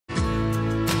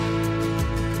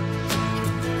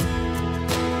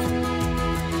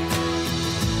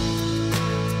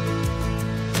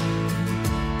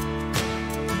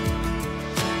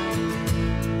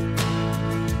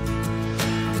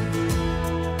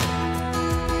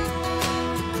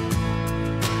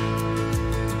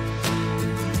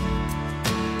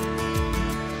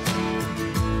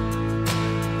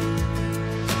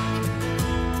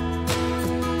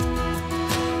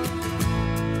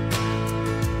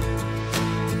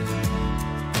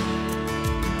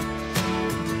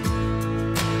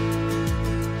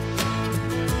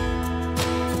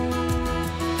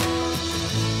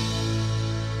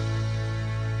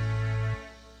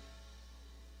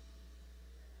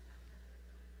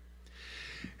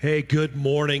Hey, good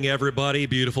morning, everybody.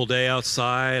 Beautiful day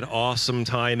outside. Awesome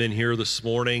time in here this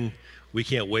morning. We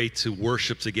can't wait to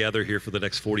worship together here for the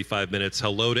next 45 minutes.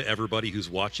 Hello to everybody who's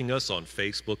watching us on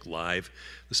Facebook Live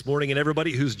this morning and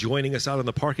everybody who's joining us out in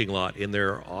the parking lot in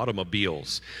their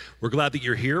automobiles. We're glad that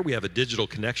you're here. We have a digital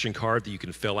connection card that you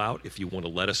can fill out if you want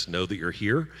to let us know that you're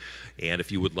here and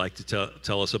if you would like to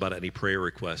tell us about any prayer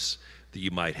requests that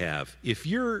you might have. If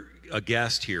you're a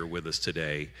guest here with us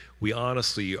today, we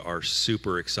honestly are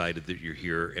super excited that you're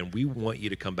here, and we want you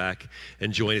to come back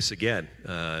and join us again.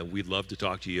 We'd love to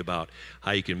talk to you about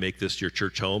how you can make this your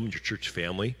church home, your church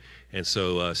family, and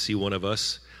so see one of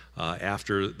us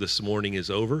after this morning is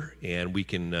over, and we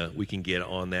can get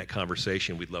on that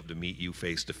conversation. We'd love to meet you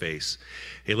face to face.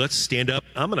 Hey, let's stand up.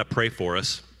 I'm going to pray for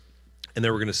us. And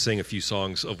then we're going to sing a few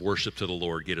songs of worship to the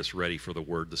Lord, get us ready for the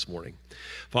word this morning.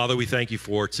 Father, we thank you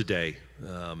for today.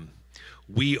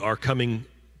 We are coming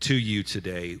to you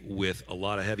today with a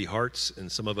lot of heavy hearts,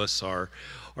 and some of us are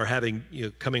having,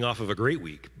 coming off of a great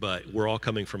week, but we're all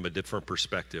coming from a different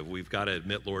perspective. We've got to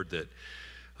admit, Lord, that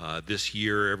this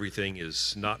year everything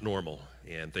is not normal,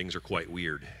 and things are quite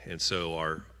weird. And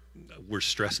so we're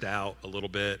stressed out a little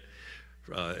bit.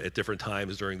 At different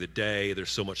times during the day,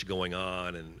 there's so much going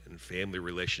on, and family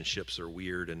relationships are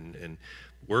weird, and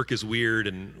work is weird,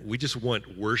 and we just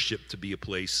want worship to be a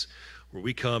place where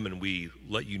we come and we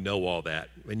let you know all that,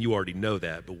 and you already know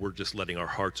that, but we're just letting our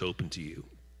hearts open to you.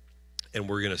 And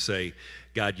we're going to say,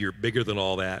 God, you're bigger than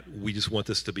all that. We just want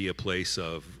this to be a place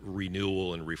of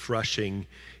renewal and refreshing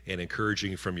and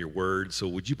encouraging from your word. So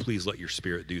would you please let your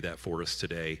spirit do that for us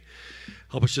today?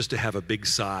 Help us just to have a big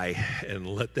sigh and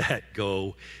let that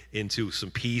go into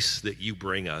some peace that you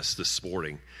bring us this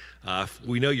morning.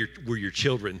 We know we're your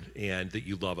children and that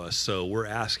you love us. So we're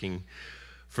asking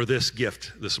for this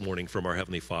gift this morning from our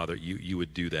Heavenly Father. You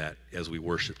would do that as we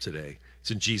worship today.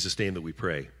 It's in Jesus' name that we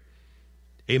pray.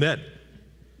 Amen.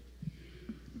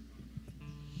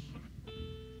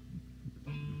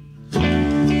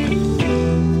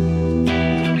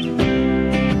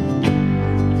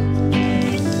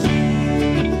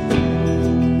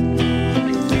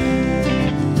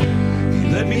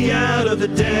 Out of the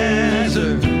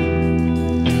desert,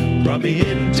 brought me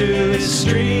into his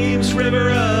streams, river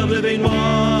of living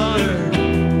water.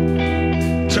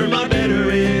 Turned my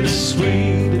bitter into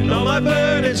sweet, and all my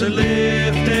burdens are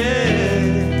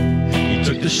lifted. He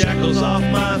took the shackles off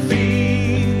my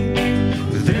feet.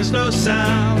 There's no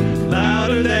sound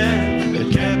louder than the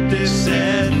captive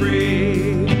set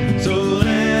free. So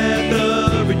let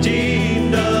the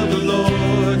redeemed of the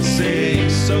Lord say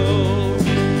so.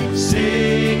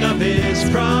 Sing of his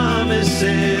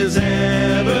promises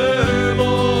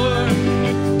evermore.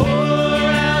 Pour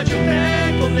out your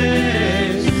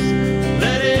thankfulness,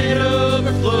 let it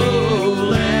overflow.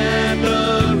 Let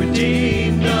the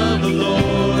redeemed of the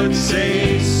Lord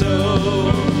say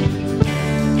so.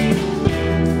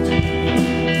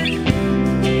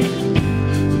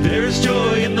 There is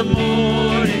joy in the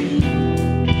morning,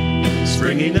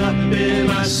 springing up in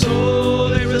my soul.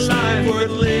 There is life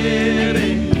worth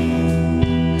living,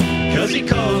 'cause he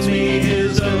calls me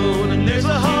his own, and there's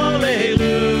a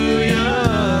hallelujah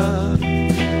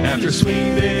after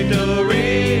sweet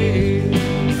victory,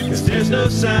 'cause there's no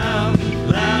sound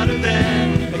louder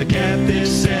than the captive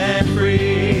set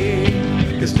free,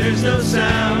 'cause there's no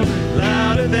sound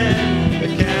louder than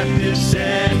the captive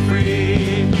set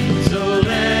free. So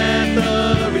let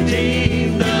the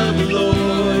redeemed of the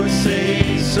Lord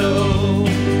say so.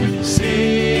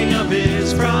 Sing of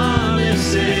his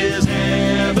promises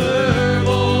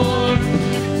evermore.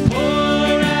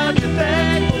 Pour out your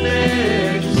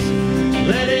thankfulness,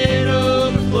 let it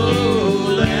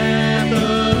overflow. Let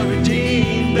the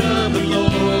redeemed of the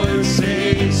Lord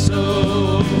say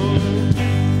so.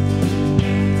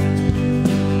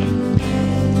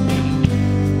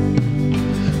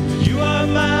 You are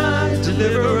my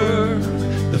deliverer,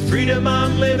 the freedom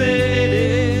I'm living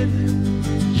in.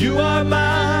 You are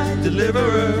my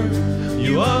deliverer,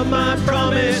 you are my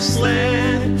promised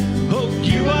land. Oh,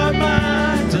 you are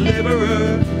my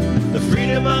deliverer, the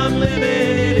freedom I'm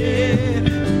living in.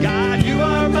 God, you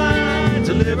are my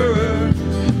deliverer,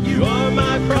 you are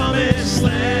my promised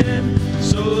land.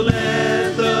 So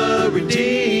let the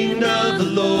redeemed of the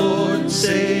Lord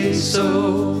say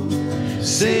so.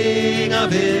 Sing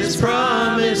of his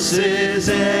promises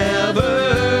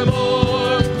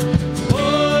evermore. Pour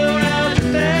out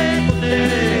your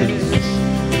thankfulness,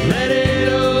 let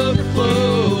it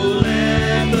overflow.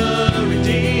 Let the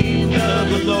redeemed of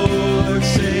the Lord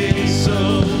say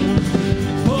so.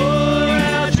 Pour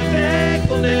out your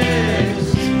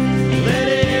thankfulness, let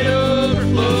it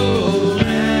overflow.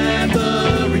 Let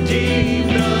the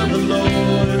redeemed of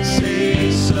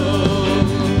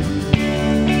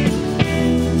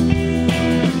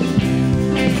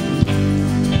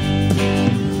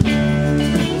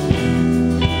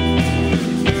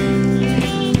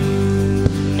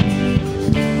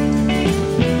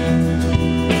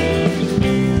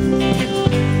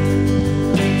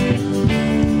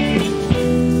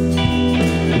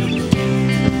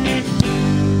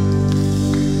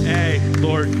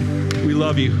We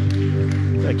love you.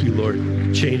 Thank you, Lord.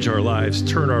 Change our lives,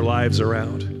 turn our lives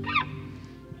around.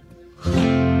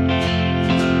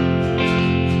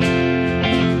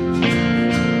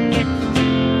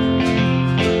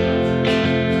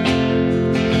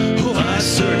 Oh, I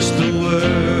searched the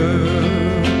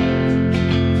world,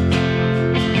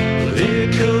 but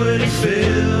it couldn't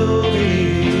fill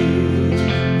me.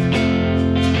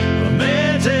 A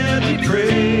man's empty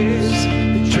praise,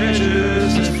 the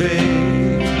treasures that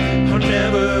fade are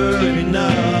never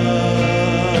enough.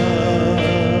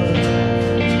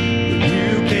 But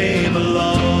you came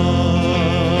along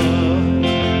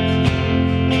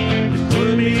and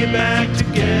put me back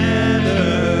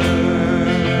together,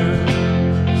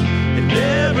 and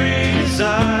every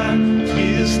desire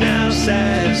is now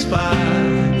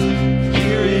satisfied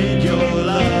here in your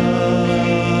love.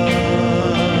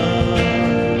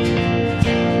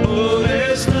 Oh,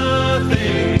 there's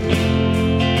nothing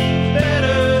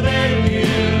better than you.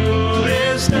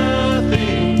 There's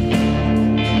nothing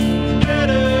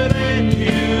better than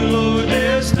you, Lord.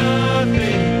 There's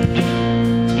nothing,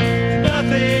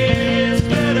 nothing is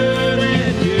better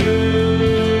than you.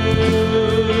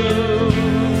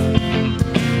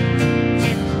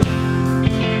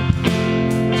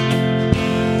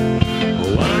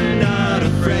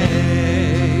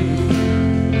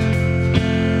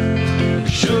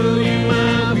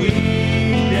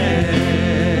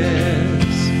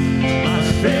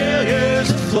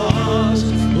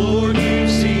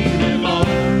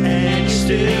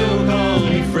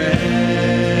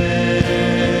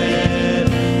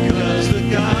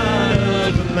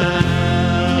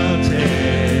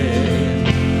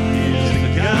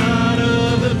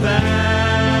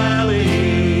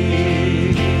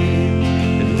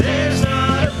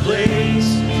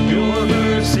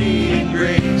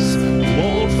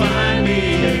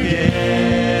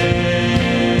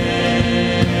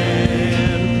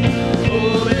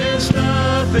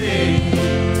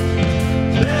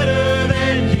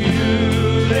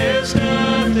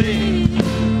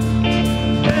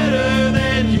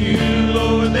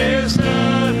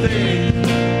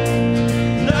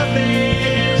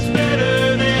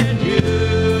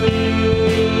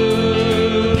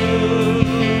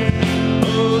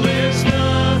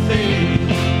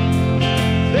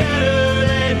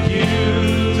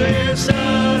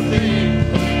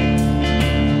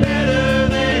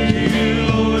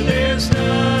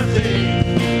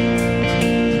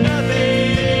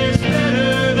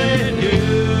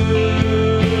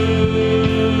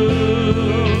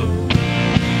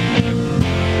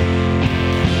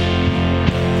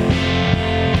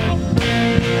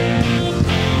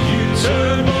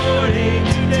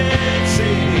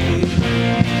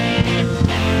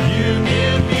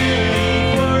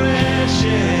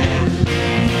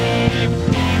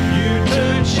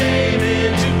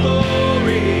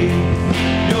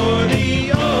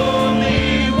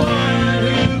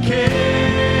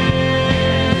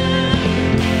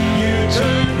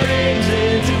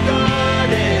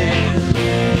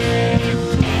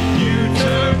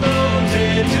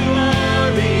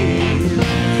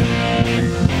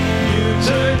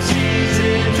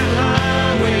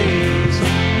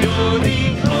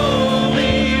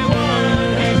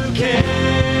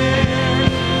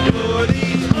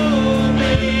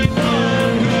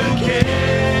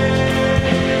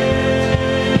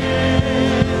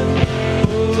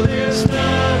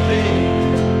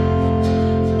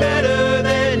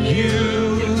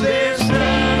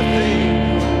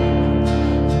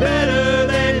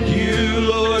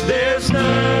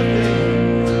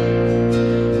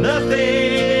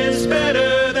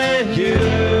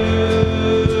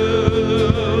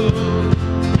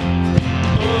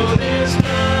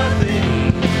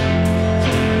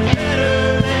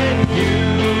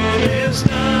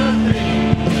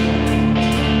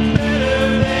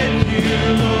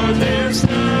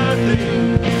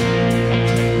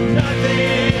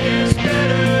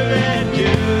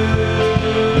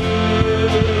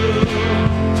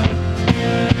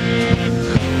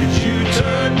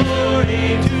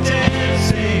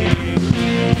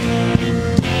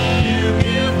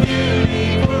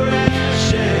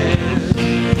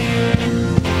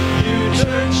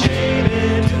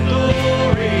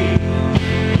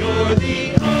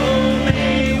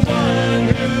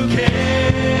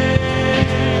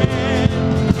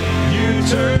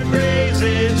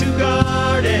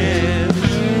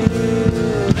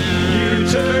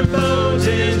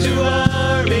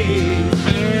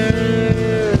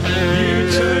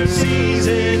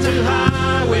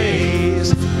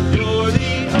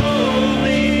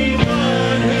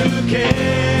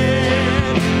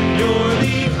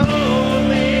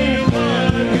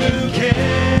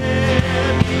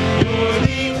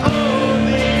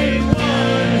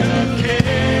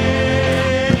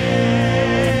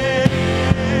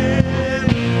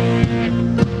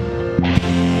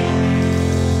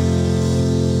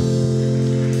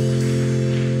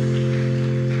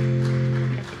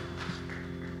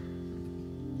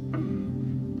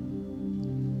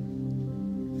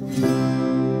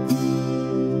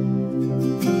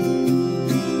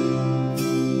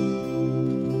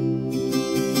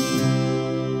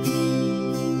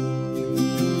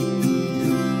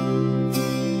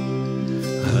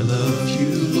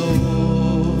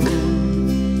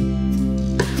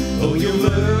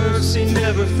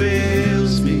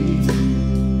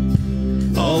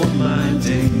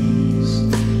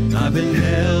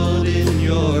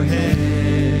 your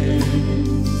hand.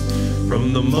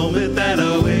 From the moment that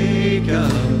I wake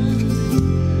up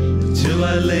till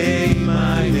I lay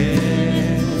my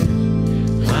head,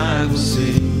 I will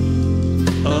sing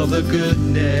of the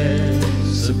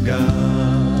goodness of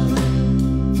God.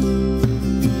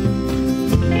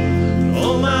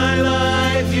 All my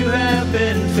life you have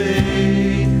been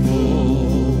faithful.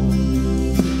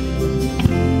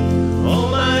 All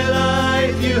my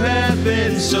life you have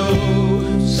been so,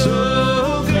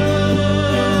 so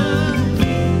good.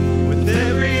 With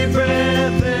every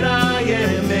breath that I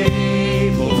am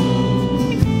able,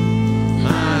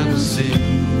 I will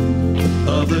sing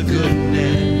of the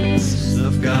goodness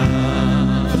of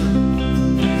God.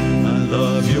 I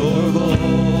love your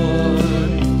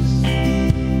voice,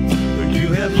 for you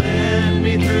have led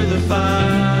me through the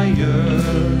fire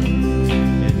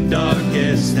in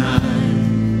darkest night.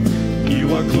 You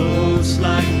are close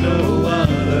like no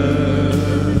other.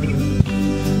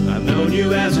 I've known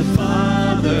you as a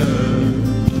father,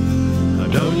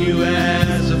 I've known you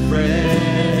as a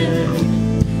friend.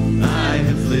 I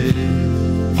have lived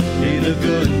in the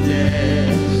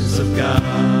goodness of God.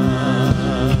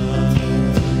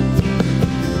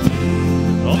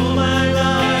 All my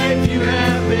life you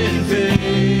have been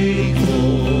faithful.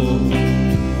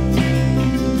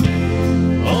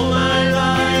 All my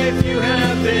life you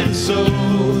have been so,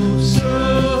 so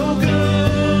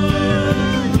good.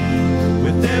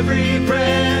 With every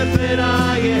breath that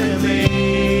I am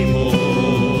able,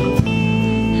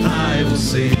 I will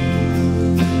sing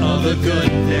of the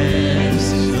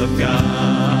goodness of God.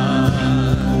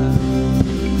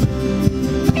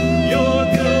 Your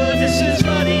goodness is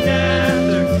running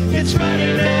after, it's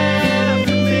running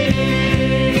after me.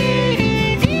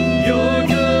 Your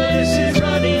goodness is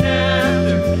running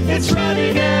after, it's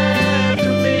running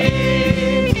after me.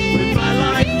 With my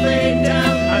life laid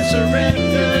down, I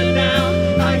surrender now,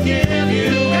 I give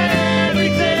you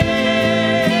everything.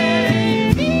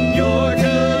 Your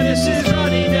goodness is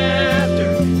running after,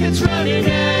 it's running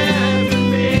after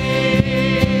me.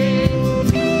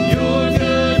 Your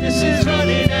goodness is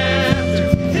running after,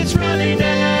 it's running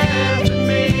after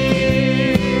me.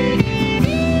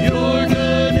 Your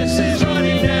goodness is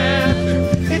running after,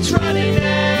 it's running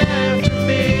after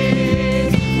me.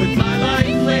 With my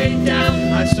life laid down,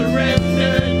 I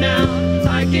surrender now,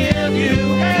 I give you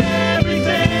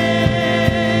everything.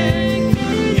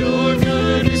 Your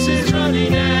goodness is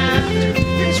running after,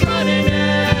 it's running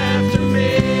after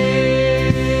me.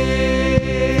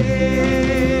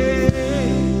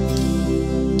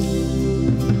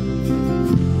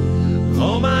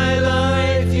 All my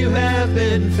life you have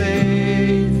been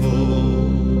faithful.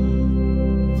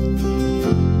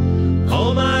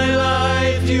 All my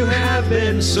life you have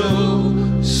been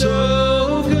so,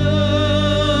 so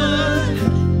good.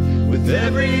 With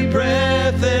every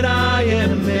breath that I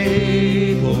am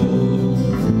able,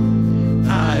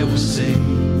 I will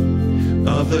sing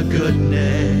of the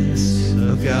goodness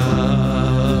of God.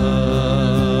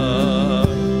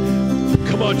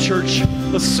 Come on, church,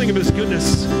 let's sing of his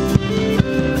goodness.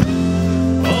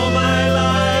 All my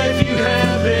life you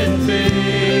have been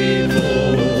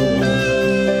faithful.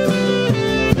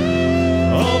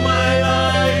 All my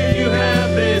life you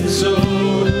have been so,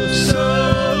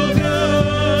 so good.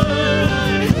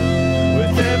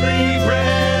 With every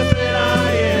breath that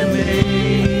I am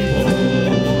able,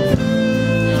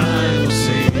 I will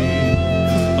sing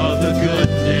of the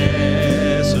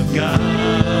goodness of God.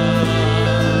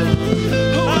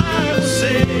 Oh, I will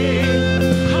sing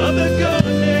of the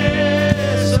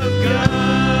goodness of God.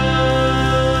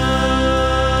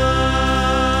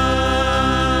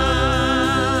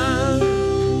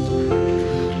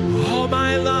 All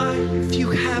my life you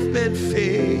have been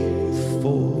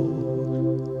faithful.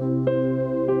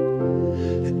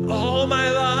 And all my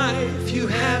life you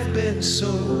have been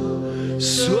so,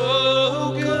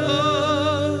 so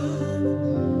good.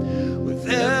 With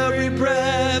every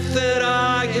breath that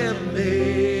I am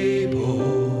able,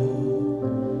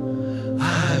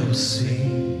 I will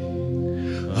sing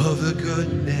of the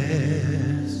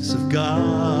goodness of God.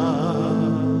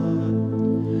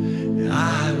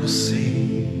 I will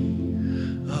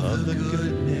sing of the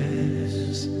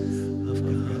goodness of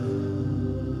God.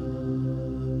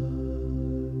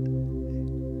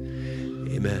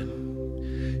 Amen.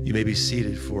 You may be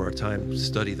seated for our time to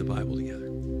study the Bible together.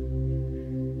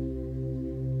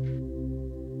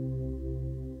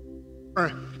 All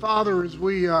right, Father, as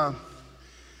we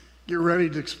get ready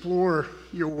to explore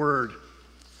your word,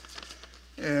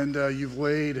 and you've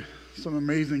laid some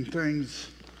amazing things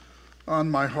on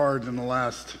my heart in the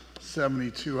last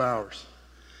 72 hours.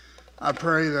 I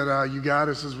pray that you guide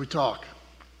us as we talk.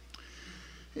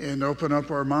 and open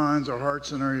up our minds, our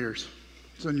hearts, and our ears.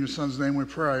 It's in your Son's name we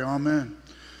pray. Amen.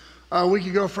 A week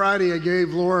ago Friday, I gave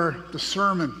Laura the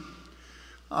sermon.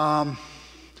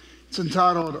 It's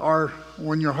entitled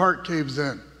When Your Heart Caves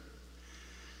In.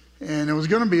 And it was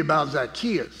going to be about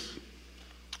Zacchaeus.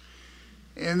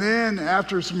 And then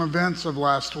after some events of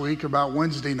last week, about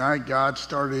Wednesday night, God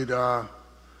started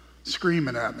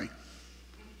screaming at me.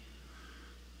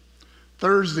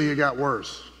 Thursday, it got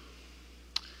worse.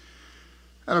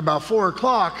 At about 4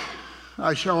 o'clock,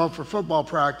 I show up for football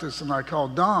practice, and I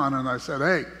called Don, and I said,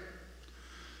 hey,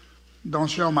 don't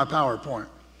show my PowerPoint.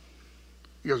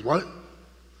 He goes, what?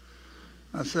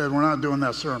 I said, we're not doing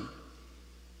that sermon.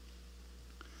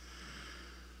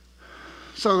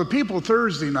 So the people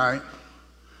Thursday night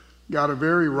got a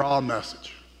very raw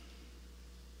message.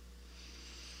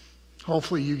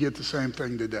 Hopefully you get the same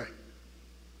thing today.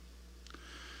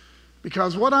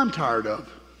 Because what I'm tired of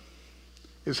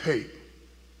is hate.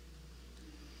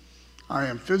 I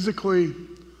am physically,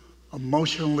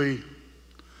 emotionally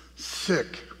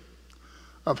sick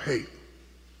of hate.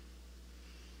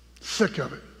 Sick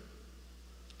of it.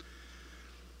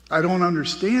 I don't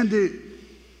understand it.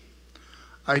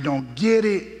 I don't get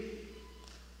it.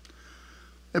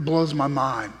 It blows my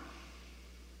mind.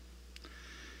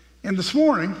 And this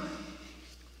morning,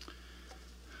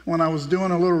 when I was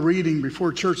doing a little reading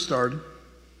before church started,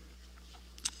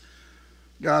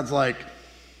 God's like,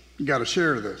 you got to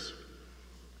share this.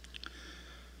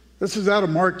 This is out of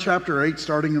Mark chapter 8,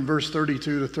 starting in verse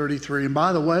 32 to 33. And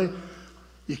by the way,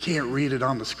 you can't read it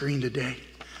on the screen today.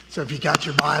 So if you got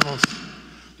your Bibles,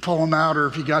 pull them out, or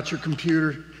if you got your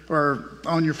computer or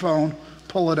on your phone,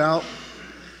 pull it out,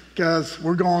 because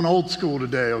we're going old school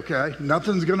today, okay?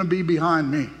 Nothing's going to be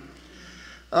behind me.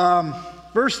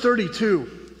 Verse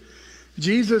 32,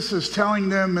 Jesus is telling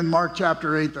them in Mark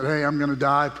chapter 8 that, hey, I'm going to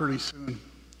die pretty soon.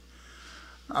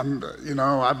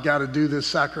 I've got to do this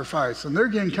sacrifice. And they're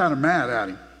getting kind of mad at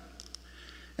him.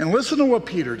 And listen to what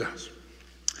Peter does.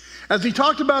 As he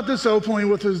talked about this openly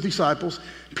with his disciples,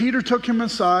 Peter took him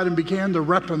aside and began to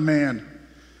reprimand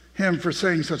him for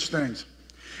saying such things.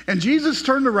 And Jesus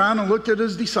turned around and looked at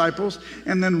his disciples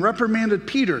and then reprimanded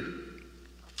Peter.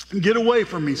 Get away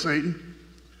from me, Satan,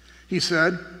 he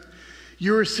said.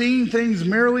 You are seeing things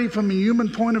merely from a human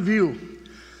point of view,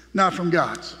 not from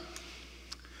God's.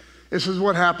 This is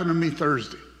what happened to me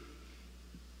Thursday.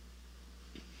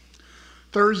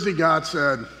 Thursday, God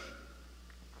said,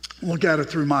 look at it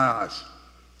through my eyes.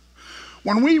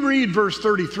 When we read verse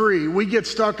 33, we get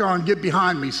stuck on, get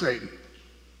behind me, Satan.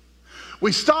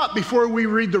 We stop before we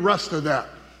read the rest of that.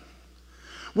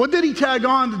 What did he tag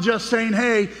on to just saying,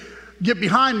 hey, get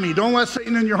behind me. Don't let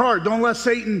Satan in your heart. Don't let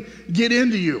Satan get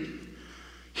into you.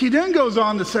 He then goes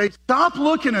on to say, stop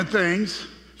looking at things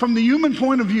from the human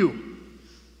point of view.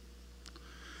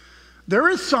 There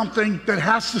is something that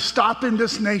has to stop in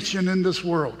this nation, in this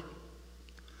world.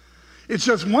 It's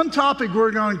just one topic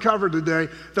we're going to cover today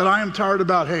that I am tired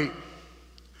about hate.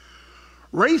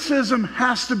 Racism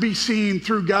has to be seen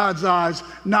through God's eyes,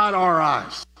 not our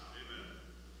eyes.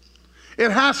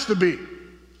 It has to be.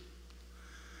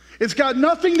 It's got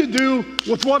nothing to do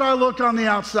with what I look on the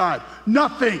outside.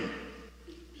 Nothing.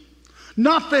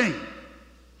 Nothing.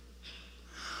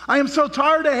 I am so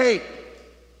tired of hate.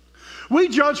 We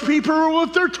judge people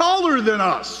if they're taller than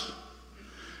us,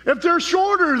 if they're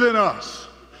shorter than us.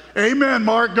 Amen,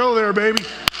 Mark. Go there, baby.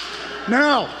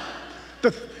 Now,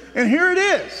 and here it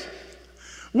is.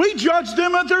 We judge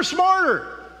them if they're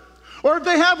smarter or if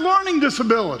they have learning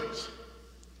disabilities.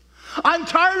 I'm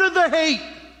tired of the hate.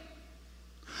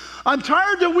 I'm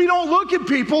tired that we don't look at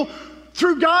people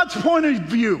through God's point of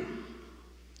view.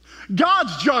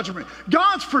 God's judgment,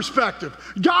 God's perspective,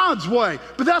 God's way.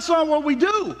 But that's not what we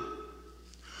do.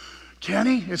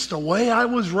 Kenny, it's the way I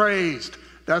was raised.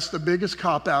 That's the biggest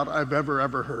cop-out I've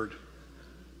ever heard.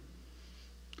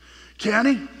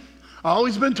 Kenny, I've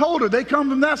always been told they come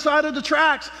from that side of the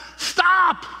tracks.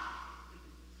 Stop!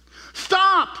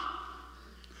 Stop!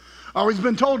 I've always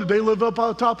been told they live up on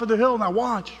the top of the hill. Now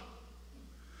watch.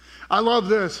 I love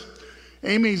this.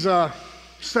 Amy's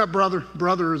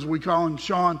brother as we call him,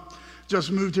 Sean,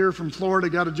 just moved here from Florida,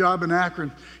 got a job in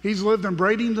Akron. He's lived in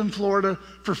Bradenton, Florida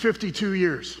for 52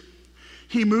 years.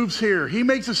 He moves here. He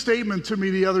makes a statement to me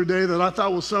the other day that I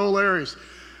thought was so hilarious.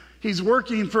 He's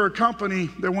working for a company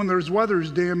that when there's weather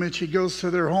damage, he goes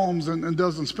to their homes and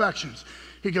does inspections.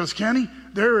 He goes, Kenny,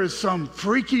 there is some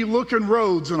freaky looking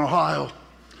roads in Ohio.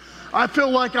 I feel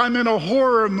like I'm in a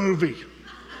horror movie.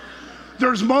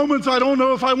 There's moments I don't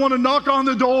know if I want to knock on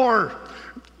the door.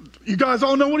 You guys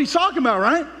all know what he's talking about,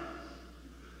 right?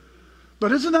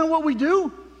 But isn't that what we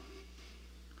do?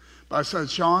 I said,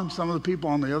 Sean, some of the people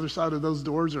on the other side of those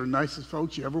doors are the nicest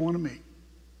folks you ever want to meet.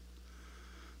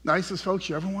 Nicest folks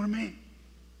you ever want to meet.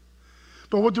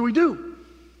 But what do?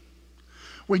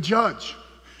 We judge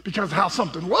because of how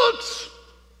something looks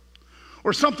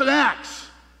or something acts.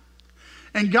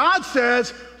 And God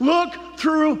says, look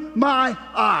through my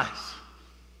eyes.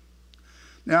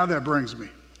 Now that brings me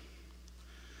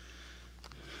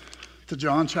to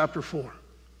John chapter 4.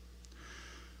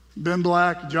 Ben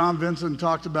Black, John Vincent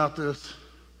talked about this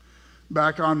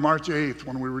back on March 8th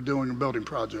when we were doing a building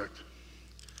project.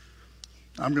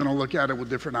 I'm going to look at it with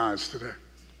different eyes today.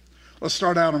 Let's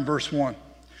start out in verse 1.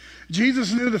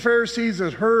 Jesus knew the Pharisees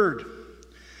had heard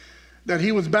that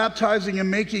he was baptizing and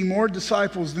making more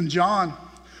disciples than John.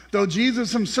 Though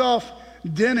Jesus himself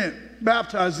didn't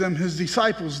baptize them, his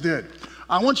disciples did.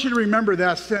 I want you to remember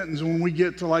that sentence when we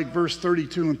get to like verse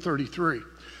 32 and 33.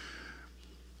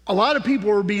 A lot of people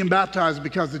were being baptized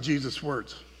because of Jesus'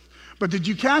 words. But did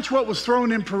you catch what was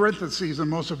thrown in parentheses in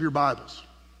most of your Bibles?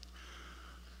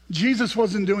 Jesus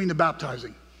wasn't doing the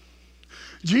baptizing.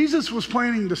 Jesus was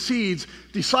planting the seeds.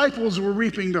 Disciples were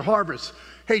reaping the harvest.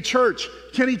 Hey, church,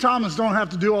 Kenny Thomas don't have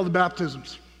to do all the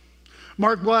baptisms.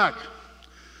 Mark Black,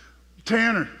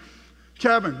 Tanner,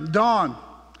 Kevin, Don,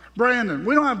 Brandon,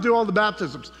 we don't have to do all the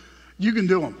baptisms. You can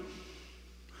do them.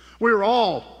 We're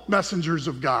all messengers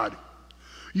of God.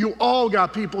 You all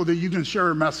got people that you can share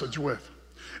a message with.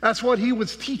 That's what he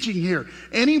was teaching here.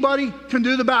 Anybody can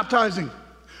do the baptizing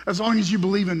as long as you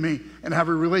believe in me and have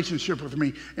a relationship with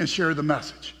me and share the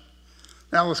message.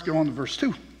 Now let's go on to verse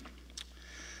 2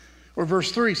 or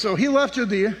verse 3. So he left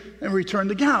Judea and returned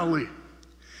to Galilee.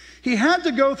 He had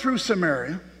to go through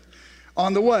Samaria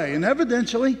on the way, and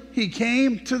evidently he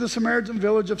came to the Samaritan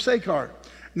village of Sychar,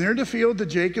 near the field that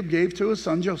Jacob gave to his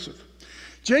son Joseph.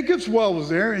 Jacob's well was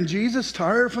there, and Jesus,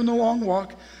 tired from the long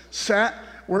walk, sat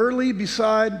wearily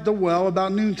beside the well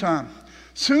about noontime.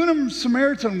 Soon a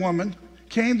Samaritan woman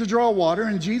came to draw water,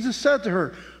 and Jesus said to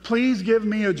her, "Please give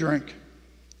me a drink."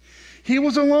 He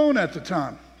was alone at the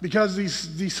time because these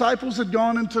disciples had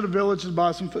gone into the village to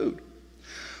buy some food.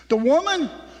 The woman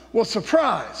was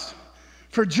surprised,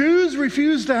 for Jews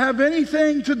refused to have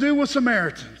anything to do with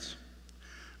Samaritans.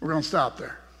 We're going to stop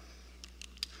there.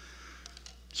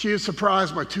 She is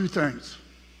surprised by two things.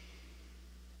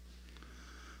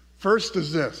 First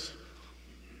is this.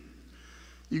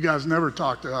 You guys never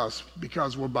talk to us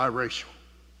because we're biracial.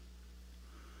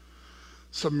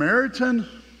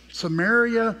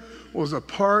 Samaria was a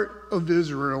part of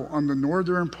Israel on the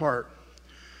northern part.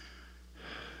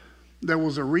 There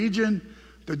was a region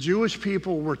the Jewish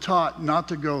people were taught not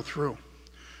to go through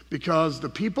because the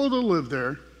people that lived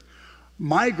there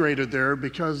migrated there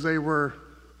because they were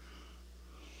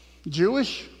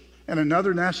Jewish and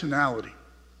another nationality.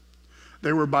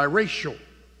 They were biracial.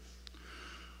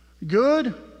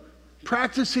 Good,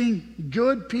 practicing,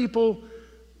 good people,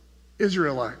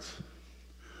 Israelites,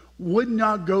 would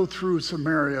not go through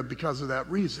Samaria because of that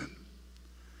reason.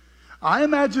 I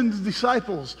imagine the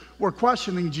disciples were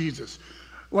questioning Jesus.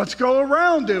 Let's go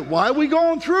around it. Why are we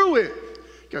going through it?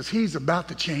 Because he's about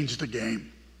to change the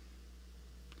game.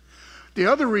 The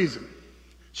other reason,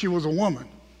 she was a woman.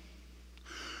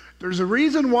 There's a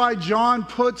reason why John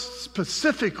puts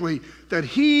specifically that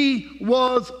he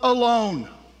was alone.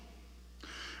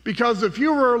 Because if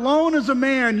you were alone as a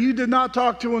man, you did not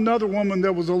talk to another woman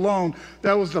that was alone.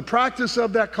 That was the practice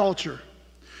of that culture.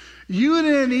 You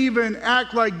didn't even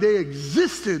act like they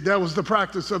existed. That was the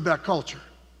practice of that culture.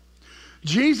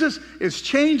 Jesus is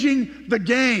changing the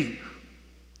game.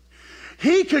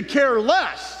 He could care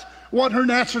less what her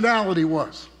nationality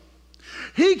was.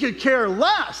 He could care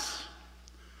less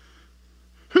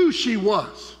who she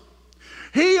was.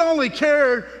 He only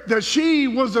cared that she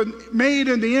was made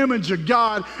in the image of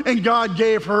God and God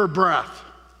gave her breath.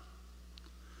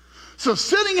 So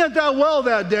sitting at that well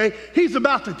that day, he's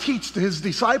about to teach to his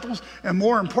disciples, and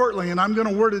more importantly, and I'm going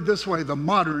to word it this way, the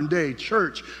modern day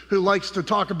church who likes to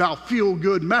talk about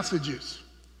feel-good messages,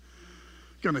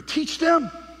 going to teach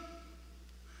them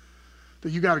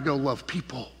that you got to go love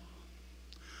people.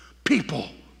 People.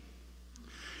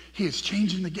 He is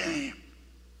changing the game.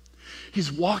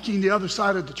 He's walking the other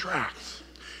side of the tracks.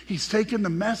 He's taking the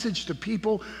message to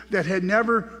people that had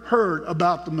never heard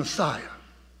about the Messiah.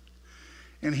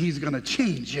 And he's going to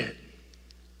change it.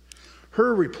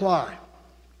 Her reply.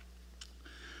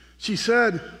 She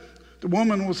said, the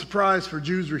woman was surprised for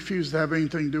Jews refused to have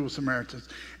anything to do with Samaritans.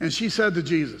 And she said to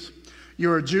Jesus,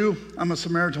 "You're a Jew, I'm a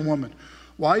Samaritan woman.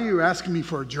 Why are you asking me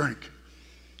for a drink?"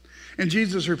 And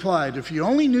Jesus replied, "If you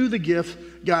only knew the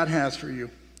gift God has for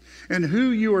you, and who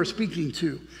you are speaking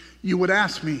to, you would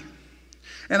ask me,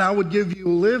 and I would give you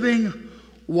living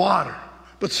water.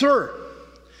 But sir,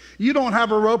 you don't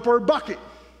have a rope or a bucket.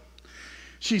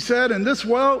 She said, and this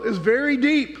well is very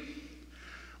deep.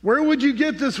 Where would you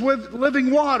get this living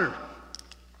water?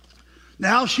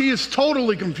 Now she is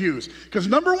totally confused because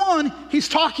number one, he's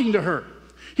talking to her.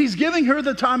 He's giving her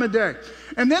the time of day.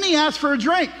 And then he asks for a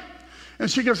drink. And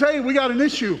she goes, hey, we got an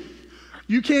issue.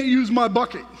 You can't use my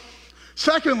bucket.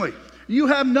 Secondly, you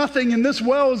have nothing and this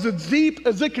well is as deep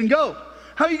as it can go.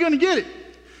 How are you going to get it?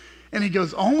 And he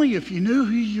goes, only if you knew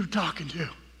who you're talking to.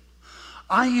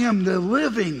 I am the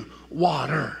living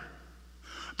water.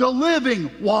 The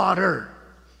living water.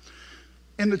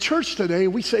 In the church today,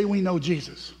 we say we know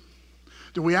Jesus.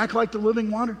 Do we act like the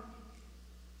living water?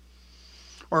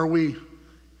 Or we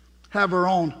have our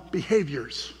own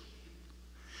behaviors?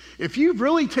 If you've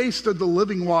really tasted the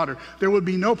living water, there would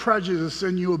be no prejudice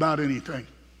in you about anything.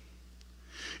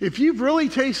 If you've really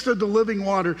tasted the living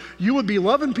water, you would be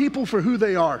loving people for who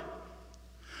they are.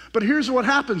 But here's what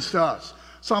happens to us.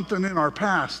 Something in our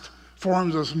past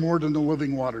forms us more than the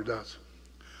living water does.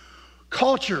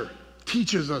 Culture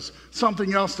teaches us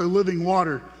something else the living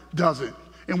water doesn't.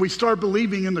 And we start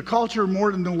believing in the culture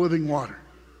more than the living water.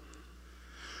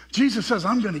 Jesus says,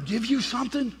 I'm going to give you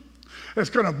something that's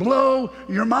going to blow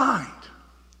your mind.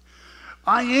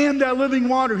 I am that living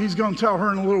water, he's going to tell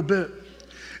her in a little bit.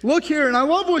 Look here, and I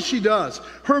love what she does.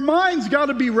 Her mind's got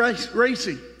to be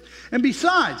racing. And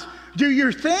besides, do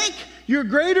you think you're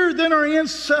greater than our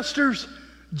ancestors,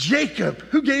 Jacob,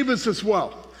 who gave us this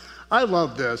well? I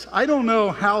love this. I don't know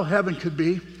how heaven could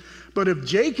be, but if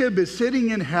Jacob is sitting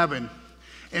in heaven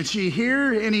and he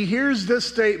hears this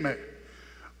statement,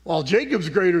 well, Jacob's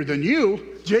greater than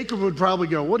you, Jacob would probably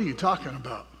go, what are you talking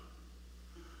about?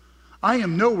 I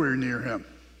am nowhere near him.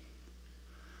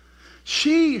 Do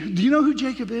you know who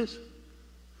Jacob is?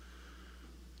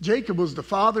 Jacob was the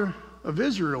father of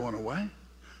Israel in a way.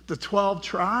 The 12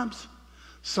 tribes,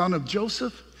 son of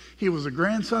Joseph. He was a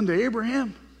grandson to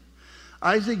Abraham.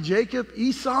 Isaac, Jacob,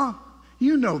 Esau.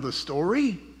 You know the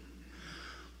story.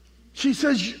 She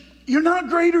says, you're not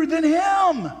greater than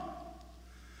him.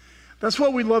 That's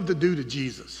what we love to do to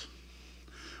Jesus.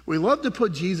 We love to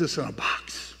put Jesus in a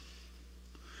box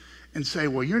and say,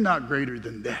 well, you're not greater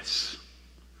than this.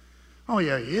 Oh,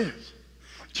 yeah, he is.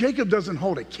 Jacob doesn't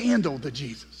hold a candle to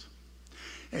Jesus.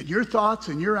 And your thoughts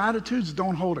and your attitudes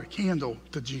don't hold a candle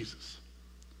to Jesus.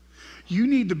 You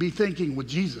need to be thinking with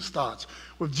Jesus' thoughts,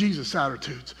 with Jesus'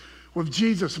 attitudes, with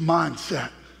Jesus'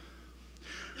 mindset.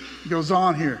 It goes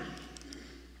on here.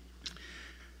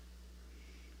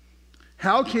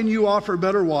 How can you offer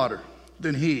better water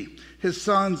than he, his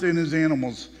sons, and his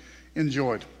animals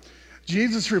enjoyed?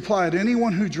 Jesus replied,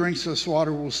 anyone who drinks this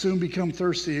water will soon become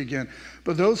thirsty again.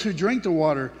 But those who drink the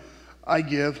water I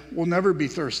give will never be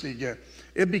thirsty again.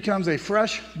 It becomes a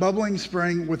fresh, bubbling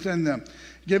spring within them,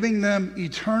 giving them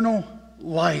eternal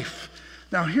life.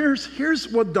 Now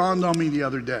here's what dawned on me the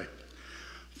other day.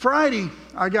 Friday,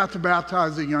 I got to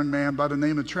baptize a young man by the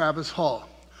name of Travis Hall.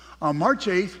 On March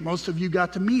 8th, most of you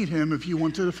got to meet him if you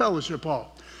went to the fellowship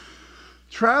hall.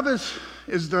 Travis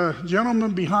is the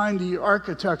gentleman behind the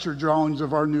architecture drawings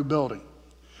of our new building.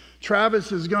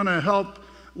 Travis is going to help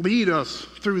lead us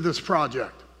through this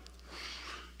project.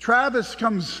 Travis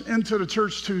comes into the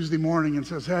church Tuesday morning and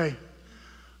says, hey,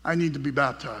 I need to be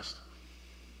baptized.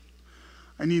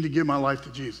 I need to give my life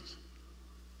to Jesus.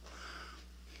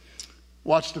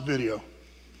 Watch the video.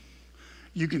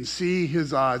 You can see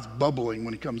his eyes bubbling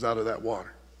when he comes out of that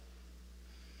water.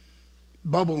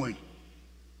 Bubbling.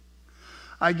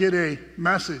 I get a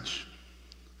message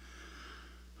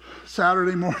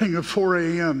Saturday morning at 4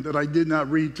 a.m. that I did not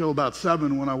read till about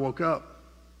 7 when I woke up.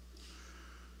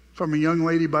 From a young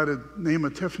lady by the name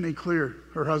of Tiffany Clear.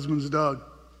 Her husband's Doug.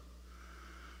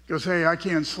 Goes, hey, I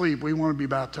can't sleep. We want to be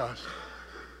baptized.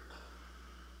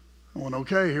 I went,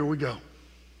 okay, here we go.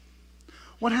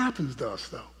 What happens to us,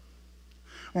 though?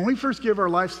 When we first give our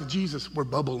lives to Jesus, we're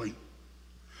bubbling.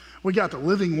 We got the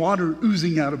living water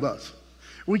oozing out of us.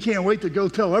 We can't wait to go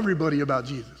tell everybody about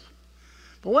Jesus.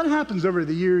 But what happens over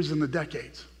the years and the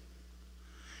decades?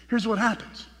 Here's what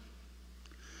happens.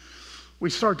 We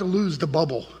start to lose the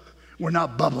bubble. We're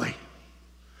not bubbly.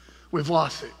 We've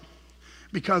lost it.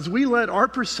 Because we let our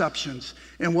perceptions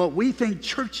and what we think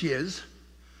church is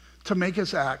to make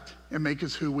us act and make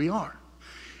us who we are.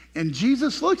 And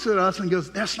Jesus looks at us and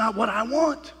goes, that's not what I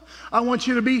want. I want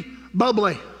you to be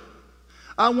bubbly.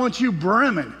 I want you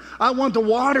brimming. I want the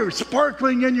water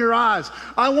sparkling in your eyes.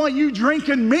 I want you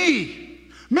drinking me.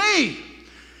 Me.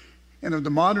 And if the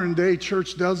modern day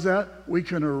church does that, we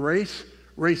can erase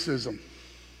racism.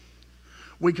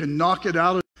 We can knock it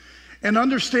out. and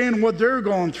understand what they're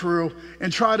going through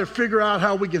and try to figure out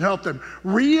how we can help them.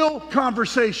 Real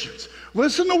conversations.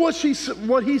 Listen to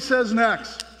what he says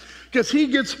next, because he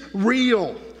gets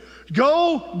real.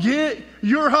 Go get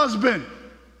your husband.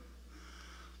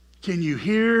 Can you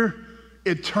hear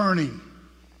it turning?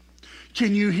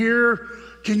 Can you hear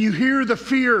the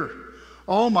fear?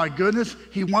 Oh my goodness,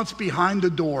 he wants behind the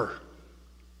door.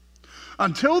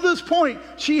 Until this point,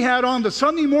 she had on the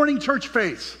Sunday morning church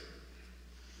face.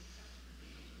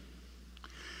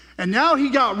 And now he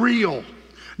got real.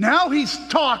 Now he's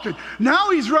talking.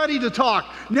 Now he's ready to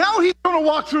talk. Now he's going to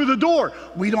walk through the door.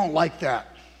 We don't like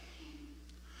that.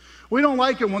 We don't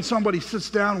like it when somebody sits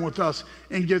down with us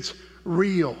and gets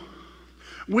real.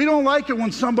 We don't like it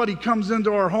when somebody comes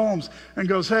into our homes and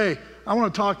goes, hey, I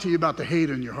want to talk to you about the hate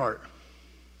in your heart.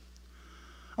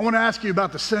 I want to ask you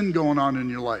about the sin going on in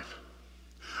your life.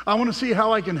 I want to see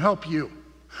how I can help you.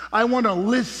 I want to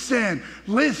listen.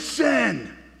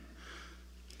 Listen.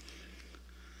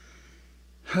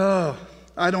 Oh,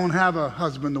 I don't have a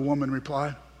husband, the woman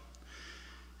replied.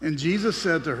 And Jesus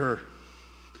said to her,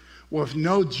 with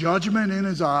no judgment in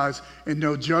his eyes and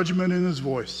no judgment in his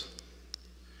voice,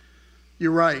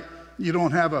 you're right, you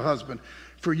don't have a husband,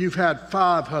 for you've had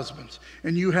 5 husbands,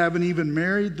 and you haven't even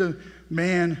married the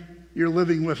man you're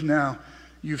living with now.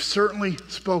 You've certainly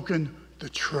spoken the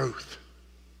truth.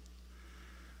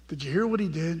 Did you hear what he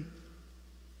did?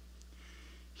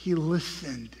 He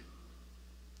listened.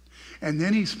 And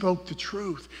then he spoke the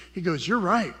truth. He goes, you're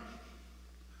right.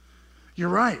 You're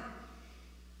right.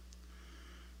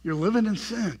 You're living in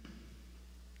sin.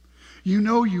 You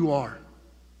know you are.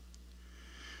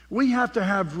 We have to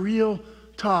have real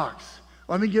talks.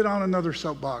 Let me get on another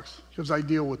soapbox because I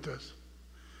deal with this.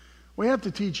 We have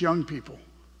to teach young people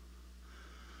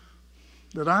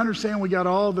that I understand we got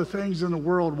all the things in the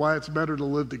world why it's better to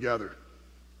live together.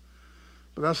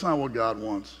 But that's not what God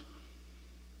wants.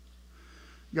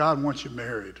 God wants you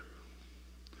married.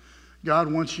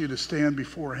 God wants you to stand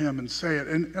before him and say it.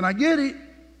 And I get it.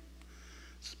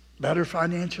 It's better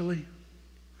financially.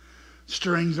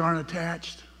 Strings aren't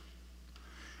attached.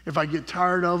 If I get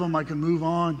tired of them, I can move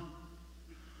on.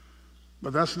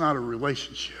 But that's not a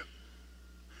relationship.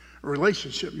 A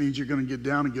relationship means you're going to get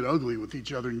down and get ugly with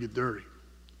each other and get dirty.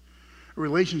 A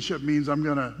relationship means I'm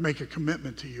going to make a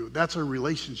commitment to you. That's a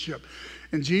relationship.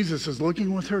 And Jesus is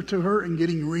looking to her and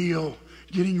getting real.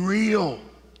 Getting real.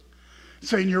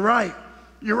 Saying, you're right.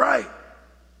 You're right.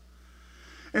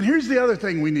 And here's the other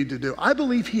thing we need to do. I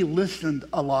believe he listened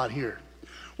a lot here.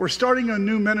 We're starting a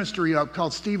new ministry up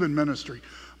called Stephen Ministry.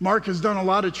 Mark has done a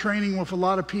lot of training with a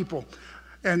lot of people.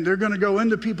 And they're going to go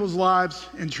into people's lives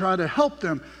and try to help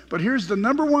them. But here's the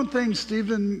number one thing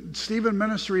Stephen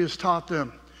Ministry has taught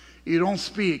them. You don't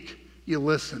speak, you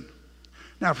listen.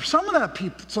 Now, for some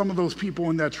of those people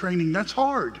in that training, that's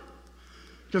hard.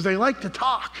 Because they like to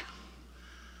talk.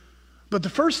 But the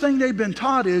first thing they've been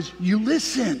taught is you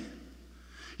listen.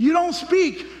 You don't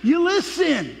speak, you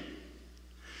listen.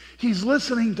 He's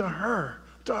listening to her.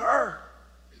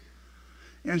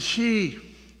 And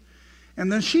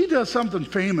then she does something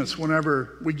famous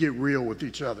whenever we get real with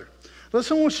each other.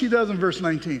 Listen to what she does in verse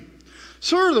 19.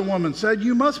 Sir, the woman said,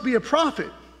 you must be a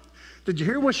prophet. Did you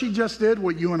hear what she just did?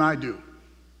 What you and I do.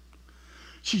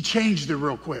 She changed it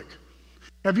real quick.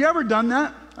 Have you ever done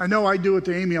that? I know I do it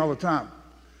to Amy all the time.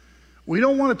 We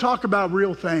don't want to talk about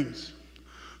real things.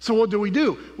 So what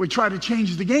do? We try to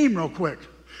change the game real quick.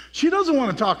 She doesn't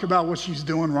want to talk about what she's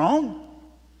doing wrong.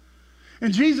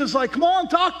 And Jesus is like, come on,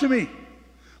 talk to me.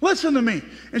 Listen to me.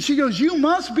 And she goes, you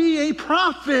must be a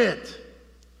prophet.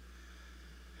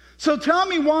 So tell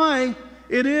me why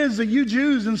it is that you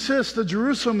Jews insist that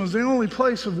Jerusalem is the only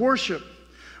place of worship,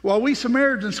 while we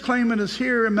Samaritans claim it is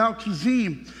here in Mount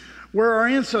Gerizim, where our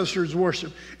ancestors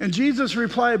worship. And Jesus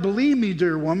replied, believe me,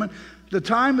 dear woman, the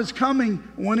time is coming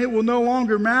when it will no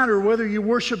longer matter whether you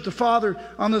worship the Father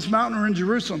on this mountain or in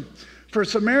Jerusalem. For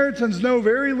Samaritans know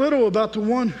very little about the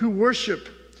one who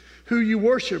you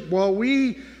worship, while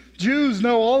we Jews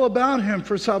know all about him,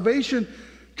 for salvation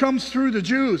comes through the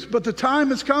Jews. But the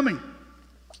time is coming.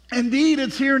 Indeed,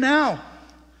 it's here now,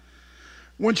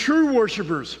 when true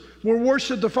worshipers will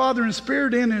worship the Father in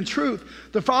spirit and in truth.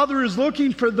 The Father is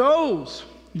looking for those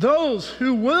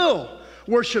who will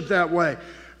worship that way.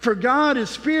 For God is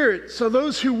spirit, so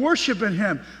those who worship in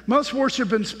him must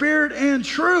worship in spirit and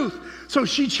truth. So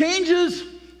she changes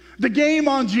the game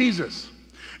on Jesus.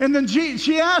 And then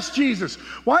she asked Jesus,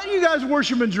 why do you guys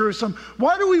worship in Jerusalem?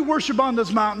 Why do we worship on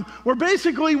this mountain? We're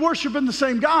basically worshiping the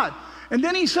same God. And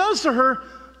then he says to her,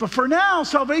 but for now,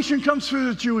 salvation comes through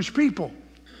the Jewish people.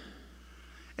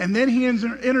 And then he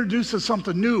introduces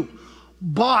something new.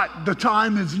 But the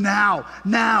time is now.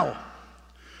 Now.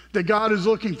 That God is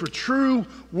looking for true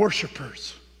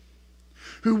worshipers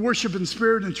who worship in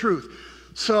spirit and truth.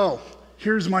 So,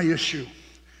 here's my issue.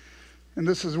 And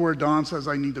this is where Don says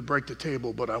I need to break the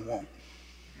table, but I won't.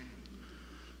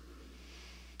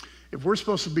 If we're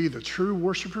supposed to be the true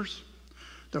worshipers,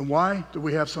 then why do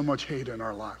we have so much hate in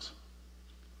our lives?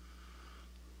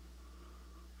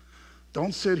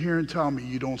 Don't sit here and tell me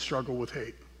you don't struggle with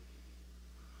hate.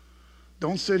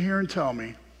 Don't sit here and tell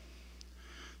me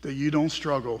that you don't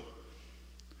struggle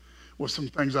with some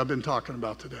things I've been talking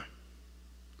about today.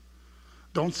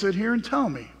 Don't sit here and tell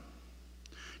me,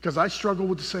 because I struggle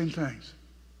with the same things.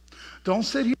 Don't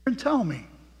sit here and tell me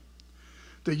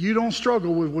that you don't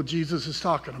struggle with what Jesus is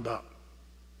talking about.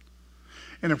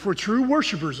 And if we're true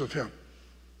worshipers of him,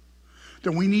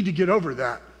 then we need to get over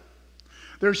that.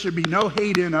 There should be no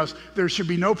hate in us. There should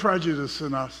be no prejudice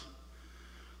in us.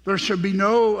 There should be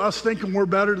no us thinking we're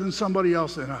better than somebody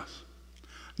else in us.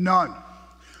 None.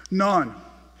 None.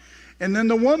 And then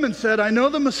the woman said, I know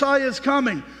the Messiah is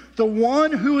coming, the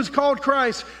one who is called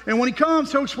Christ. And when he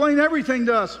comes, he'll explain everything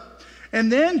to us.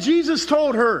 And then Jesus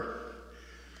told her,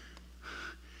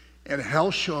 and hell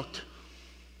shook.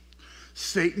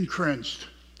 Satan cringed,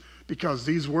 because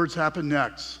these words happen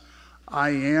next. I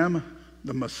am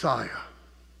the Messiah.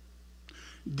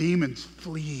 Demons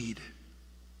fled.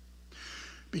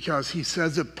 Because he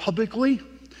says it publicly,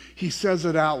 he says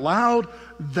it out loud,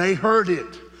 they heard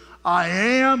it. I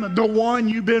am the one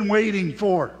you've been waiting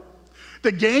for.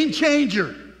 The game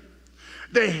changer.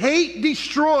 The hate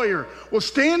destroyer was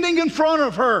standing in front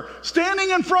of her. Standing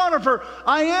in front of her.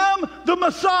 I am the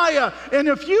Messiah. And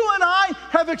if you and I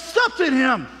have accepted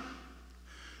him,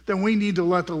 then we need to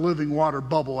let the living water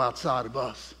bubble outside of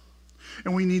us.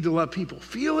 And we need to let people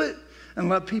feel it and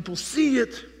let people see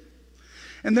it.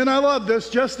 And then I love this.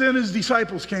 Just then his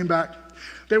disciples came back.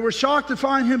 They were shocked to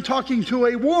find him talking to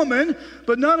a woman,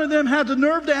 but none of them had the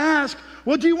nerve to ask,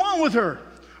 what do you want with her?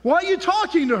 Why are you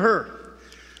talking to her?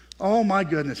 Oh my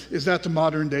goodness, is that the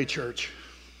modern day church?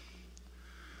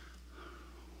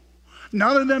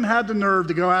 None of them had the nerve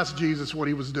to go ask Jesus what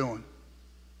he was doing.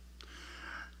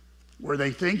 Were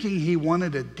they thinking he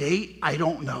wanted a date? I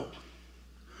don't know.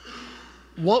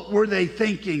 What were they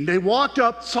thinking? They walked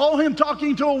up, saw him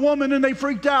talking to a woman, and they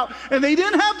freaked out. And they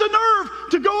didn't have the nerve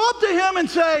to go up to him and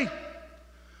say,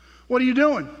 what are you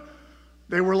doing?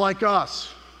 They were like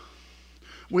us.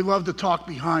 We love to talk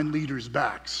behind leaders'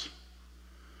 backs.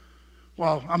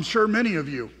 Well, I'm sure many of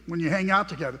you, when you hang out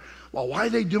together, well, why are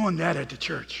they doing that at the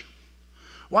church?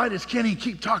 Why does Kenny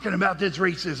keep talking about this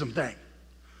racism thing?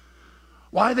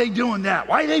 Why are they doing that?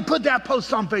 Why do they put that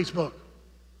post on Facebook?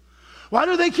 Why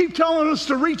do they keep telling us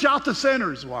to reach out to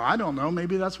sinners? Well, I don't know.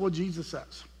 Maybe that's what Jesus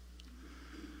says.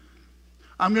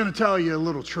 I'm going to tell you a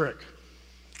little trick.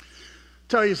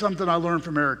 Tell you something I learned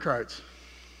from Eric Kreitz,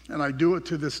 and I do it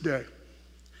to this day.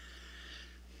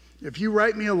 If you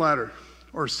write me a letter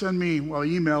or send me, well,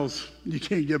 emails, you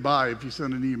can't get by if you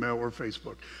send an email or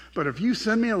Facebook. But if you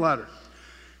send me a letter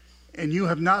and you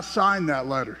have not signed that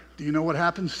letter, do you know what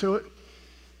happens to it?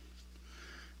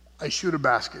 I shoot a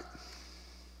basket.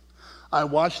 I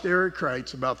watched Eric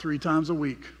Kreitz about 3 times a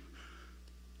week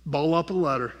bowl up a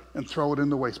letter and throw it in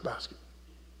the wastebasket.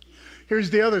 Here's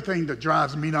the other thing that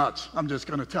drives me nuts. I'm just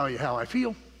going to tell you how I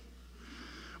feel.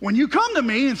 When you come to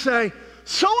me and say,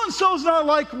 so-and-so's not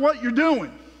like what you're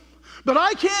doing, but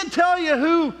I can't tell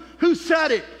you who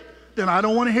said it, then I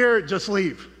don't want to hear it, just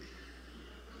leave.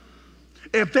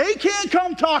 If they can't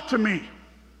come talk to me,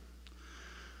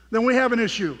 then we have an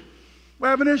issue. We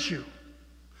have an issue.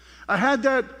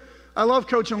 I love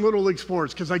coaching Little League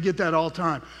sports because I get that all the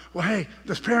time. Well, hey,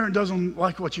 this parent doesn't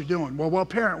like what you're doing. Well,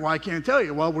 parent, well, I can't tell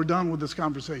you. Well, we're done with this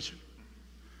conversation.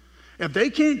 If they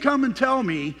can't come and tell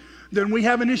me, then we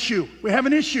have an issue. We have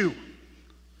an issue.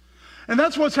 And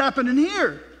that's what's happening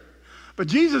here. But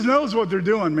Jesus knows what they're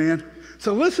doing, man.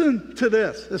 So listen to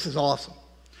this. This is awesome.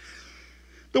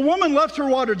 The woman left her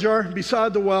water jar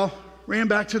beside the well, ran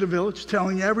back to the village,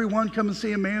 telling everyone, come and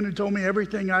see a man who told me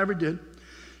everything I ever did.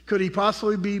 Could he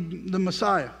possibly be the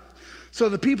Messiah? So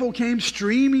the people came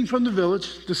streaming from the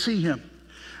village to see him.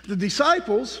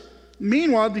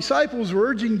 Meanwhile, disciples were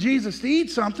urging Jesus to eat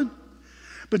something.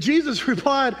 But Jesus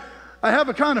replied, I have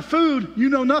a kind of food you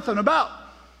know nothing about.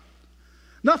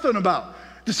 Nothing about.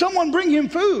 Did someone bring him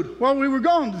food while we were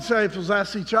gone? The disciples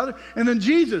asked each other. And then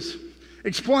Jesus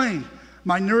explained,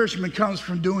 my nourishment comes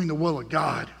from doing the will of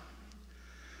God,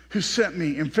 who sent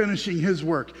me and finishing his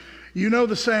work. You know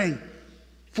the saying,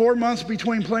 4 months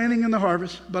between planting and the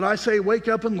harvest. But I say, wake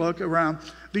up and look around.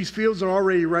 These fields are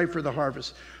already ripe for the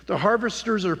harvest. The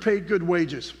harvesters are paid good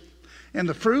wages. And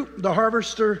the fruit, the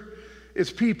harvester,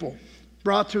 is people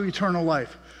brought to eternal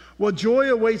life. What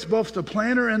joy awaits both the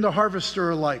planter and the harvester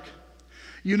alike.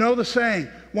 You know the saying,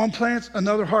 one plants,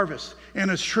 another harvests, and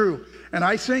it's true. And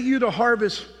I sent you to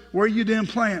harvest where you didn't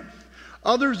plant.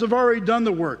 Others have already done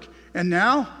the work, and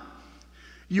now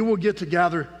you will get to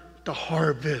gather the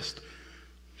harvest.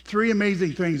 3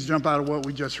 amazing things jump out of what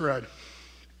we just read.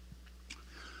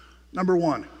 Number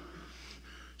 1,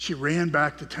 she ran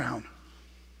back to town.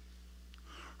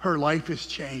 Her life has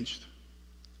changed.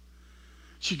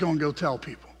 She's going to go tell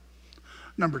people.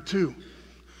 Number 2,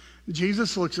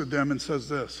 Jesus looks at them and says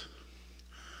this,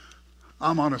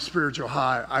 I'm on a spiritual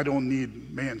high. I don't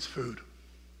need man's food.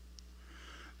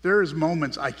 There's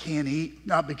moments I can't eat,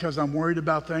 not because I'm worried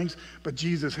about things, but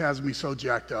Jesus has me so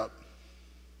jacked up.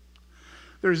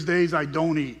 There's days I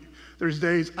don't eat. There's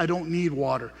days I don't need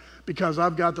water because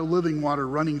I've got the living water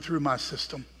running through my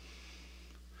system.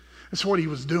 That's what he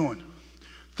was doing.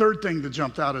 Third thing that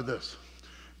jumped out of this.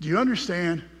 Do you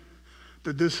understand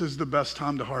that this is the best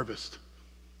time to harvest?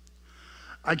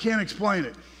 I can't explain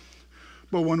it.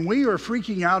 But when we are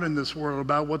freaking out in this world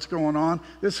about what's going on,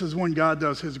 this is when God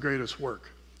does his greatest work.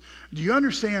 Do you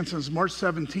understand since March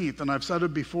 17th, and I've said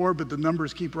it before, but the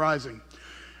numbers keep rising.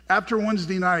 After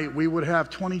Wednesday night, we would have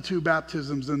 22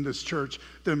 baptisms in this church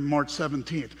than March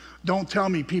 17th. Don't tell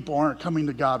me people aren't coming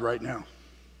to God right now.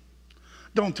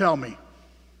 Don't tell me.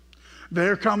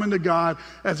 They're coming to God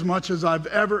as much as I've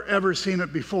ever seen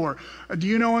it before. Do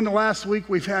you know in the last week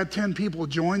we've had 10 people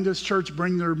join this church,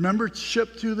 bring their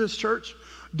membership to this church?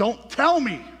 Don't tell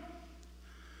me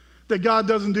that God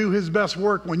doesn't do his best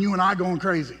work when you and I going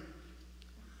crazy.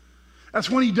 That's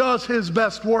when he does his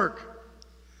best work.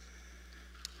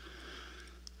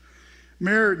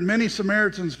 Many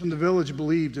Samaritans from the village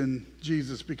believed in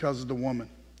Jesus because of the woman.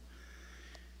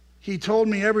 He told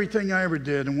me everything I ever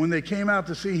did, and when they came out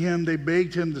to see him, they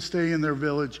begged him to stay in their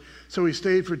village. So he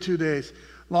stayed for 2 days,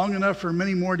 long enough for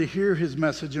many more to hear his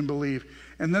message and believe.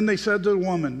 And then they said to the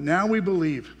woman, now we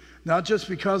believe, not just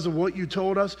because of what you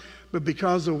told us, but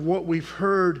because of what we've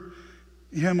heard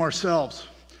him ourselves.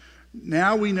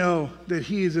 Now we know that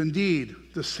he is indeed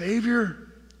the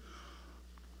Savior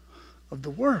of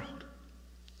the world.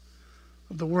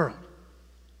 Of the world.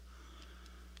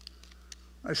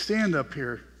 I stand up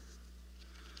here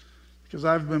because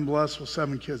I've been blessed with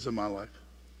 7 kids in my life.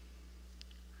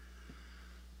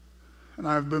 And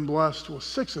I've been blessed with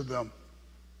 6 of them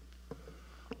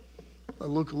that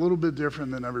look a little bit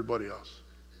different than everybody else.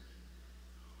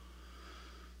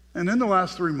 And in the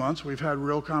last 3 months, we've had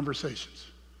real conversations.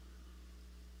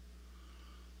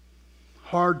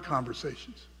 Hard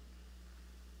conversations.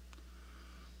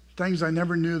 Things I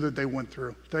never knew that they went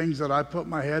through. Things that I put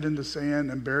my head in the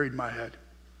sand and buried my head.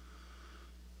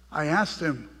 I asked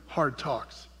them hard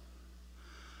talks.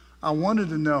 I wanted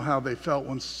to know how they felt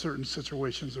when certain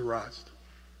situations arise.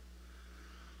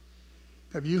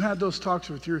 Have you had those talks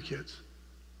with your kids?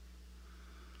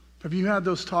 Have you had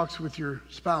those talks with your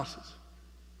spouses?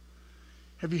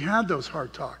 Have you had those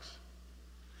hard talks?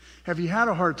 Have you had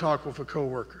a hard talk with a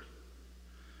coworker?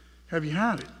 Have you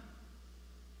had it?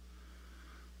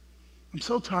 I'm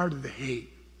so tired of the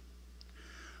hate.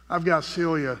 I've got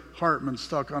Celia Hartman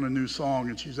stuck on a new song,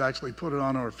 and she's actually put it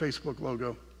on our Facebook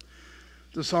logo.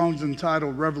 The song's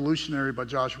entitled Revolutionary by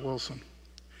Josh Wilson.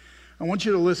 I want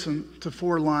you to listen to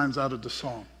 4 lines out of the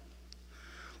song.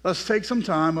 Let's take some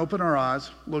time, open our eyes,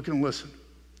 look and listen.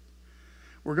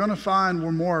 We're going to find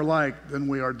we're more alike than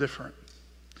we are different.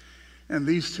 And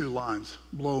these 2 lines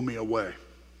blow me away.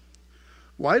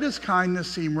 Why does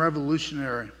kindness seem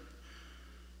revolutionary?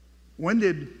 When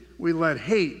did we let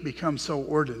hate become so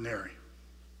ordinary?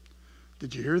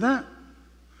 Did you hear that?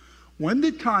 When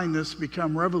did kindness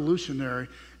become revolutionary,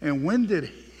 and when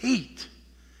did hate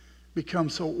become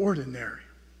so ordinary?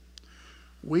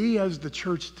 We as the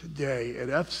church today at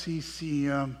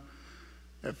FCCM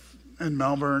in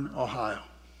Malvern, Ohio,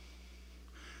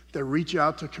 that reach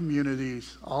out to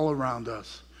communities all around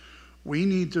us, we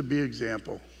need to be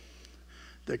example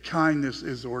that kindness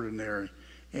is ordinary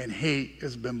and hate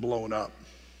has been blown up.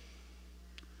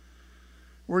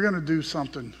 We're going to do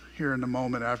something here in a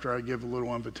moment after I give a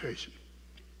little invitation.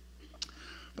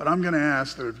 But I'm going to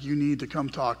ask that if you need to come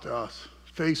talk to us,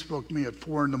 Facebook me at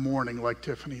 4 in the morning like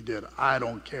Tiffany did. I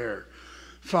don't care.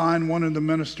 Find one of the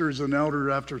ministers and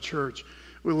elders after church.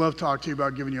 We'd love to talk to you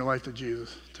about giving your life to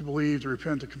Jesus, to believe, to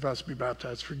repent, to confess, to be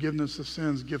baptized, forgiveness of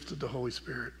sins, gift of the Holy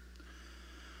Spirit.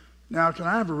 Now, can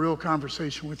I have a real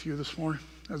conversation with you this morning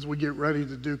as we get ready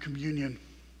to do communion?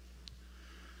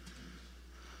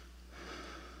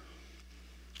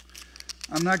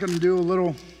 I'm not going to do a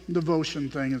little devotion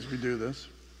thing as we do this.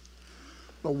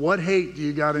 But what hate do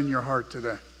you got in your heart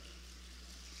today?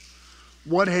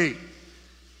 What hate?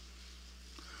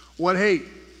 What hate?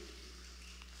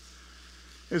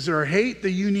 Is there a hate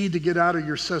that you need to get out of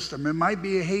your system? It might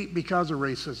be a hate because of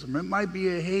racism. It might be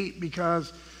a hate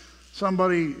because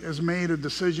somebody has made a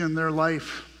decision in their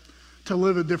life to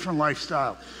live a different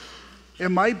lifestyle. You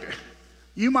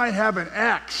might have an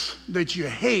ex that you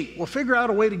hate. Well, figure out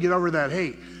a way to get over that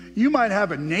hate. You might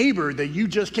have a neighbor that you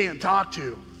just can't talk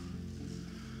to.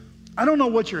 I don't know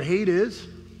what your hate is,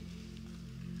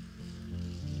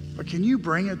 but can you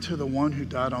bring it to the one who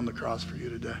died on the cross for you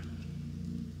today?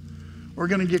 We're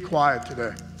going to get quiet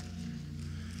today.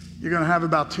 You're going to have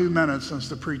about 2 minutes since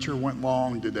the preacher went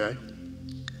long today.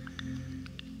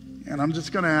 And I'm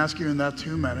just going to ask you in that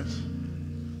 2 minutes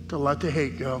to let the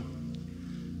hate go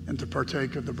and to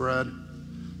partake of the bread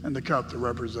and the cup that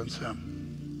represents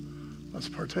him. Let's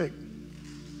partake.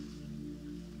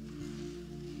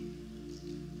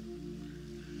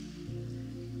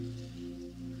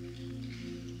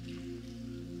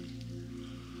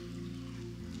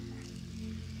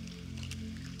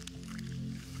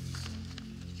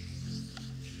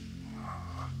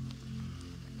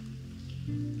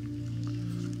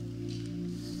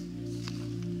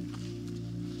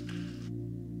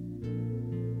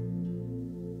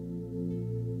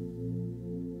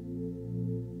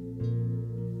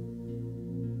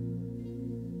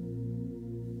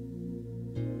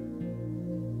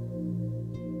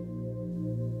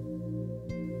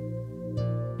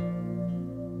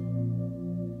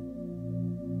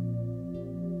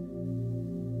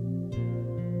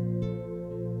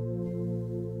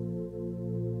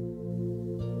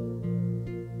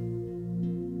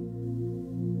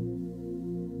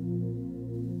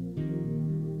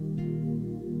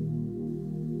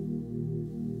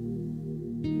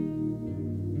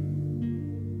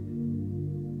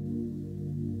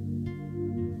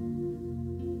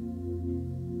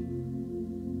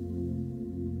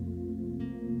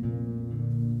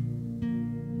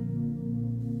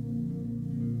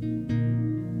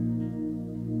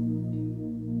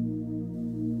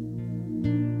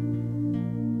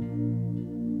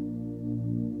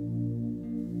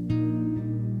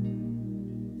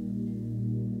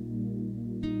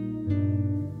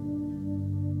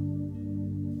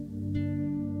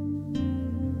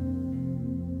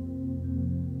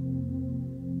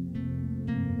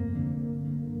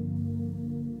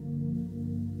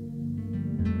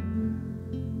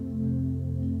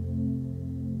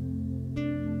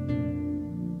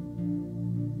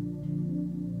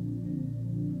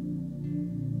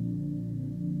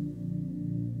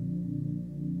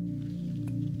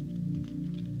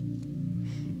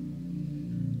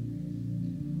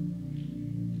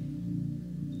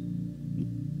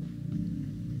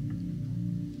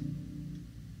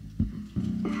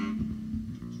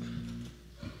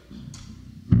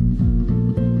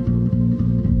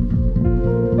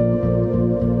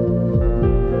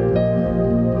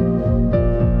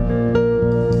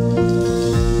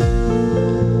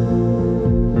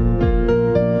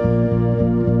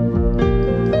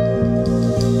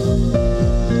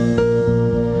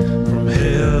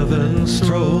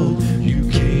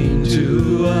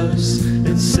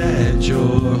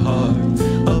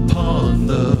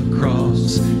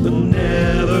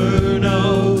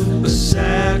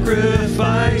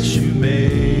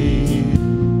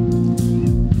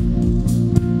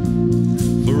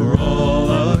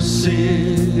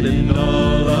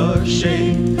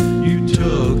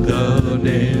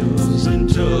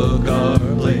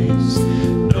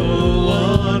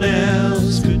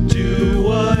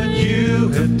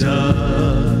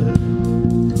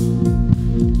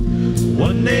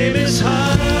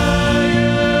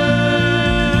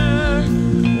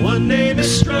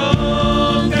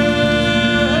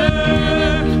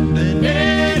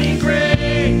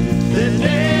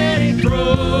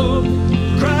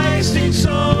 Christ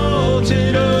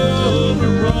exalted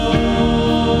over all.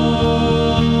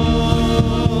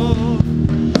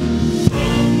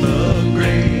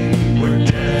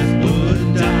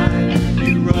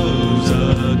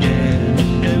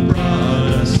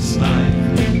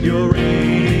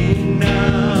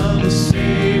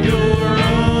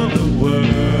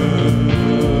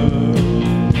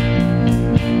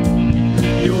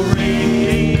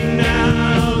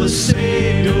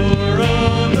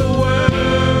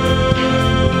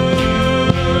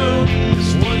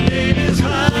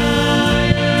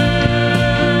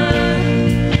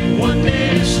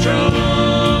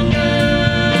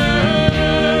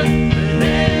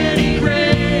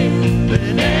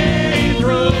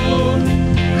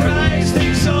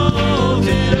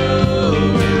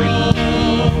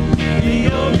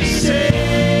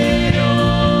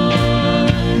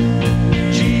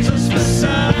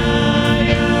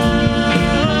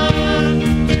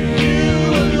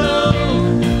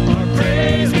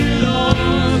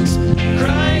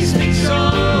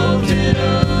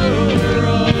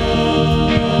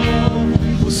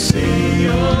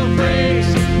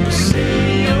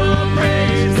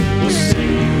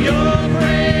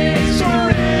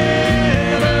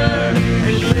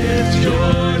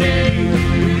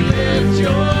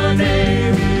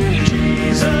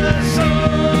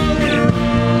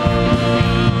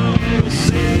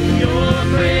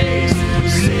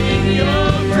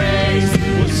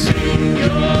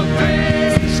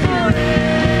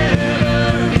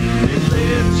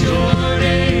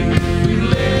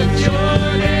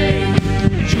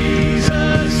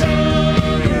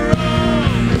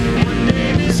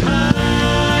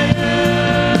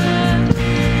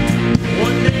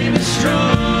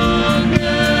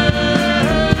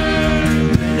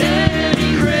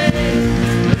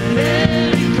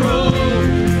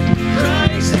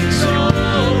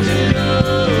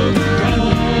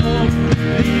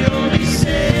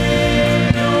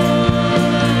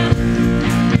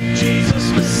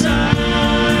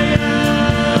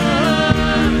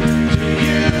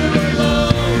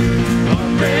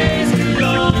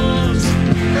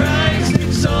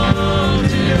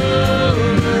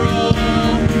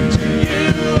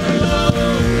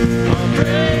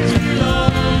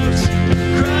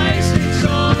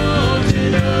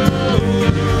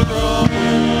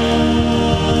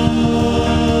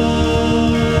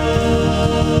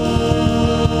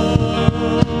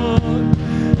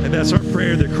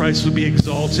 prayer that Christ would be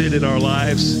exalted in our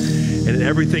lives and in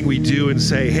everything we do, and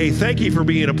say, hey, thank you for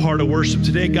being a part of worship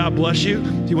today. God bless you.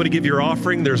 If you want to give your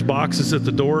offering, there's boxes at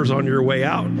the doors on your way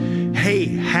out. Hey,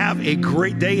 have a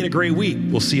great day and a great week.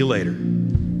 We'll see you later.